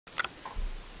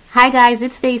Hi guys,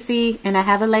 it's Stacy and I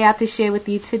have a layout to share with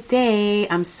you today.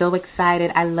 I'm so excited.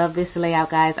 I love this layout,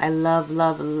 guys. I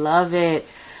love it.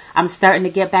 I'm starting to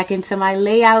get back into my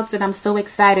layouts and I'm so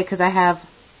excited because I have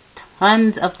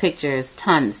tons of pictures.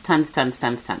 Tons.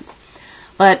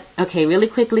 But okay, really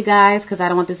quickly guys, because I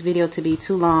don't want this video to be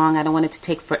too long. I don't want it to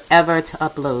take forever to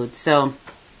upload. So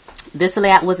this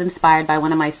layout was inspired by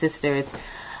one of my sisters.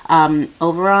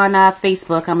 Over on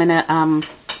Facebook, I'm in a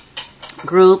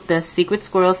group, the Secret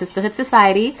Squirrel Sisterhood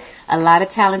Society. A lot of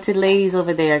talented ladies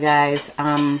over there, guys.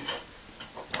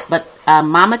 But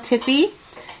mammatiffy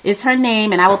is her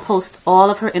name, and I will post all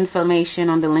of her information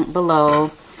on the link below.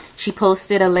 She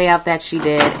posted a layout that she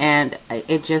did, and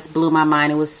it just blew my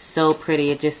mind. It was so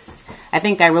pretty. I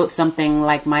think I wrote something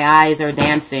like "my eyes are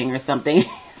dancing" or something,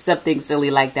 something silly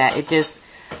like that.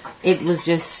 It was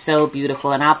just so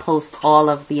beautiful, and I'll post all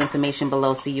of the information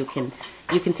below so you can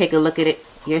take a look at it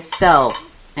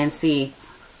yourself and see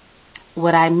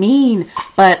what I mean.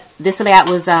 But this layout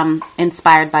was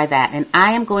inspired by that, and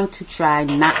I am going to try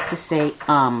not to say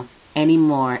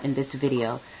anymore in this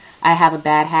video. I have a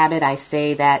bad habit. I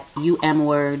say that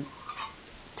word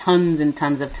tons and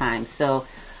tons of times. So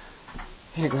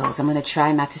here goes. I'm going to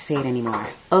try not to say it anymore.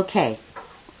 Okay.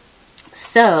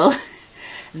 So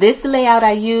this layout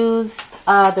I use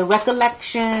the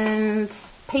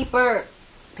Recollections paper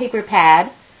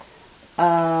pad,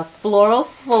 floral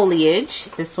foliage,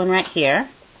 this one right here.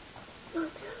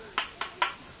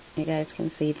 You guys can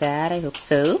see that, I hope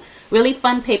so. Really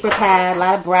fun paper pad, a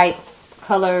lot of bright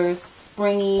colors,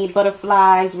 springy,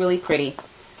 butterflies, really pretty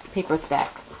paper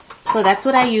stack. So that's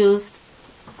what I used,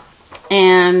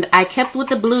 and I kept with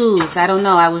the blues. I don't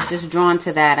know, I was just drawn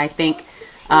to that. I think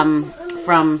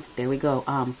there we go.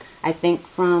 I think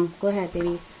from, go ahead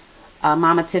baby,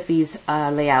 mammatiffy's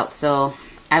layout. So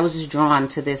I was just drawn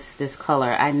to this color.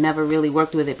 I never really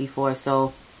worked with it before,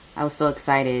 so I was so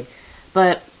excited.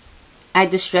 But I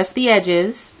distressed the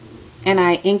edges, and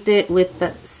I inked it with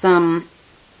some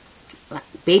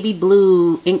baby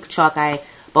blue ink chalk I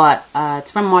bought.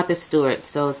 It's from Martha Stewart,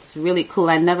 so it's really cool.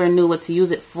 I never knew what to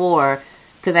use it for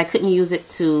because I couldn't use it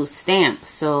to stamp,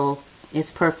 so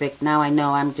it's perfect. Now I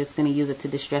know I'm just going to use it to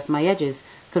distress my edges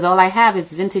because all I have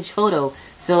is vintage photo.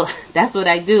 So that's what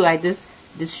I do. I just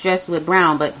distress with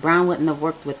brown, but brown wouldn't have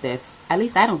worked with this. At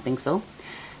least I don't think so.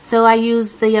 So I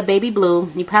used the baby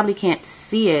blue. You probably can't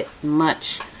see it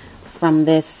much from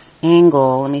this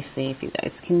angle. Let me see if you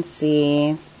guys can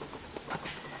see.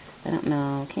 I don't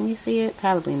know. Can you see it?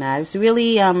 Probably not. It's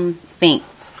really faint,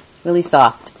 really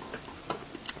soft.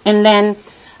 And then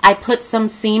I put some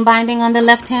seam binding on the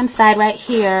left-hand side right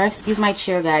here. Excuse my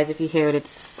chair, guys, if you hear it.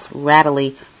 It's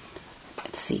rattly.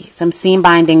 Let's see. Some seam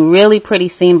binding, really pretty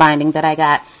seam binding that I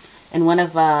got in one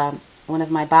of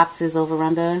my boxes over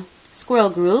on the squirrel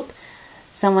group.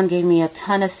 Someone gave me a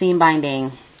ton of seam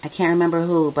binding. I can't remember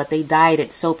who, but they dyed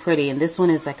it so pretty. And this one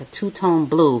is like a two-tone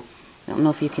blue. I don't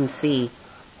know if you can see.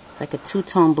 It's like a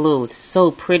two-tone blue. It's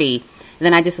so pretty. And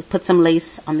then I just put some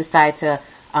lace on the side to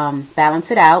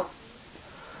balance it out.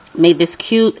 Made this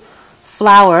cute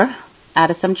flower out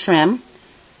of some trim.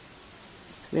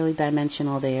 It's really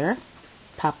dimensional there.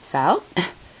 Pops out.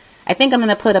 I think I'm going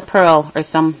to put a pearl or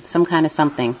some kind of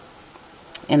something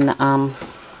in the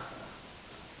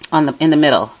in the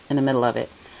middle of it.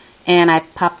 And I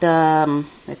popped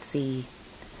let's see,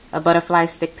 a butterfly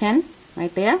stick pin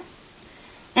right there.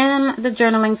 And the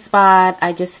journaling spot,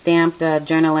 I just stamped a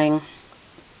journaling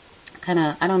kind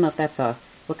of, I don't know if that's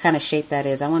what kind of shape that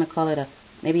is. I want to call it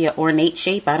maybe an ornate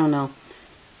shape. I don't know.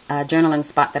 Journaling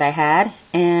spot that I had,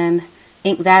 and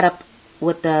inked that up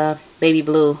with the baby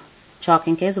blue chalk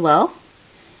ink as well,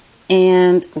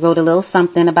 and wrote a little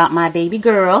something about my baby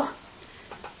girl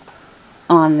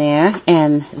on there.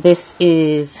 And this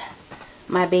is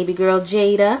my baby girl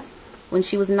Jada when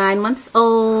she was 9 months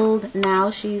old.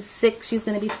 Now she's 6. She's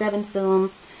going to be 7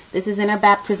 soon. This is in her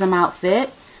baptism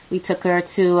outfit. We took her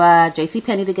to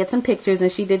JCPenney to get some pictures,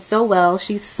 and she did so well.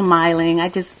 She's smiling.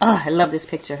 I love this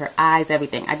picture. Her eyes,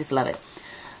 everything. I just love it.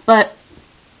 But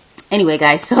anyway,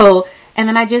 guys, and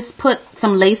then I just put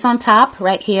some lace on top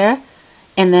right here,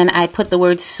 and then I put the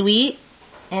word sweet,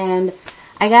 and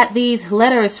I got these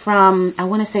letters from, I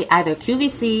want to say either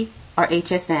QVC or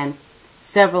HSN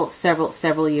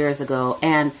several years ago,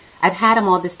 and I've had them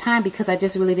all this time because I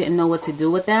just really didn't know what to do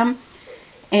with them.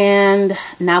 And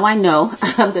now I know.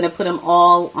 I'm going to put them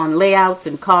all on layouts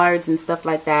and cards and stuff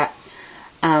like that.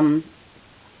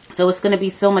 So it's going to be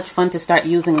so much fun to start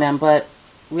using them. But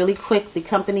really quick, the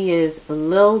company is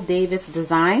Lil Davis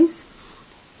Designs.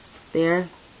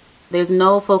 There's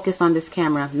no focus on this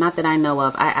camera. Not that I know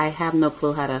of. I have no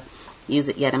clue how to use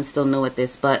it yet. I'm still new at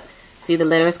this. But See, the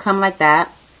letters come like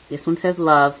that. This one says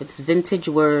love. It's vintage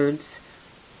words,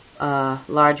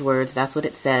 large words. That's what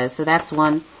it says. So that's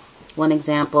one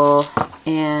example.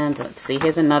 And let's see,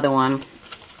 here's another one.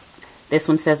 This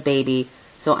one says baby.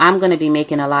 So I'm going to be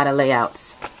making a lot of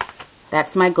layouts.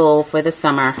 That's my goal for the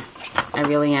summer. I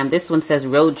really am. This one says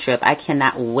road trip. I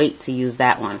cannot wait to use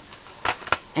that one.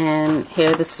 And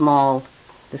here are the small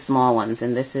ones.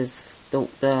 And this is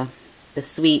the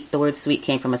sweet. The word sweet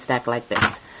came from a stack like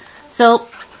this. So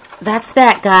that's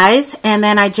that, guys. And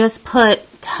then I just put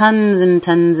tons and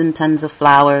tons and tons of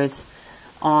flowers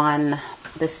on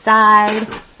the side.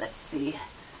 Let's see.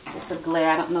 It's a glare.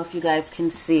 I don't know if you guys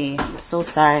can see. I'm so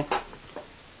sorry.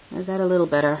 Is that a little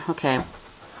better? Okay.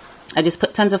 I just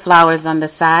put tons of flowers on the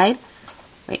side,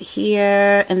 right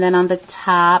here, and then on the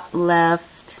top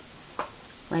left,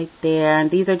 right there. And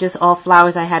these are just all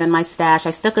flowers I had in my stash.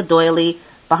 I stuck a doily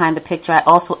behind the picture. I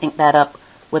also inked that up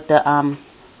with the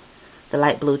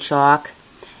light blue chalk.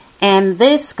 And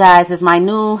this, guys, is my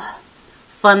new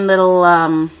fun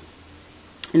little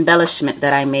embellishment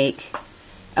that I make.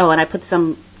 Oh, and I put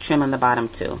some trim on the bottom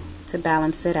too to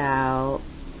balance it out.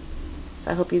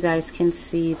 So I hope you guys can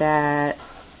see that.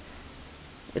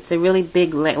 It's a really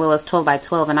big, well, it's 12 by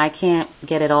 12, and I can't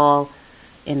get it all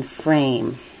in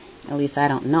frame. At least I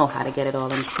don't know how to get it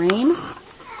all in frame.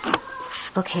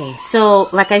 Okay, so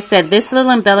like I said, this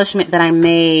little embellishment that I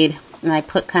made, and I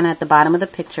put kind of at the bottom of the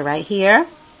picture right here.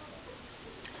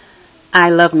 I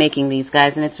love making these,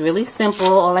 guys, and it's really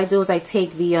simple. All I do is I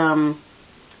take the,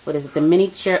 what is it, the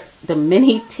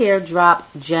mini teardrop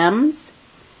gems,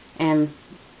 and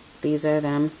these are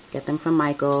them. Get them from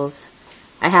Michael's.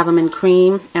 I have them in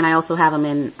cream, and I also have them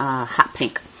in hot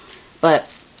pink. But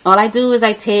all I do is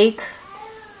I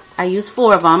use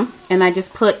 4 of them, and I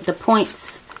just put the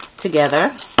points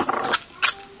together.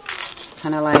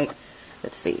 Kind of like,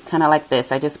 let's see, kind of like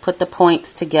this. I just put the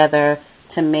points together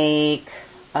to make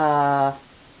a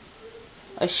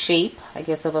shape, I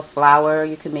guess, of a flower.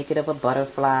 You can make it of a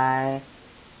butterfly.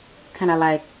 Kind of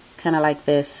like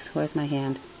this. Where's my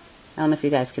hand? I don't know if you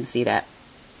guys can see that,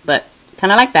 but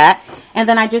kind of like that. And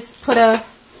then I just put a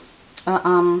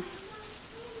what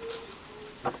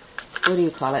do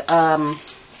you call it?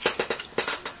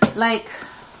 Like,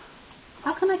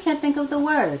 how come I can't think of the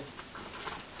word?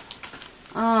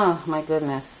 Oh my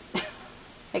goodness.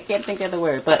 I can't think of the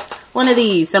word, but one of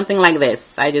these, something like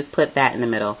this. I just put that in the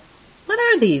middle. What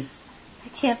are these? I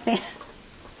can't think.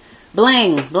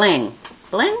 Bling.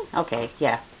 Okay,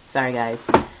 yeah. Sorry, guys.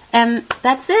 And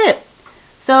that's it.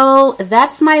 So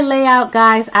that's my layout,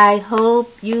 guys. I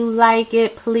hope you like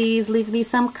it. Please leave me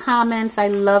some comments. I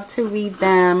love to read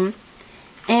them.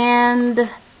 And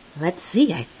let's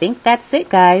see. I think that's it,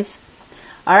 guys.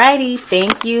 Alrighty.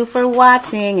 Thank you for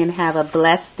watching and have a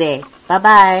blessed day.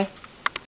 Bye-bye.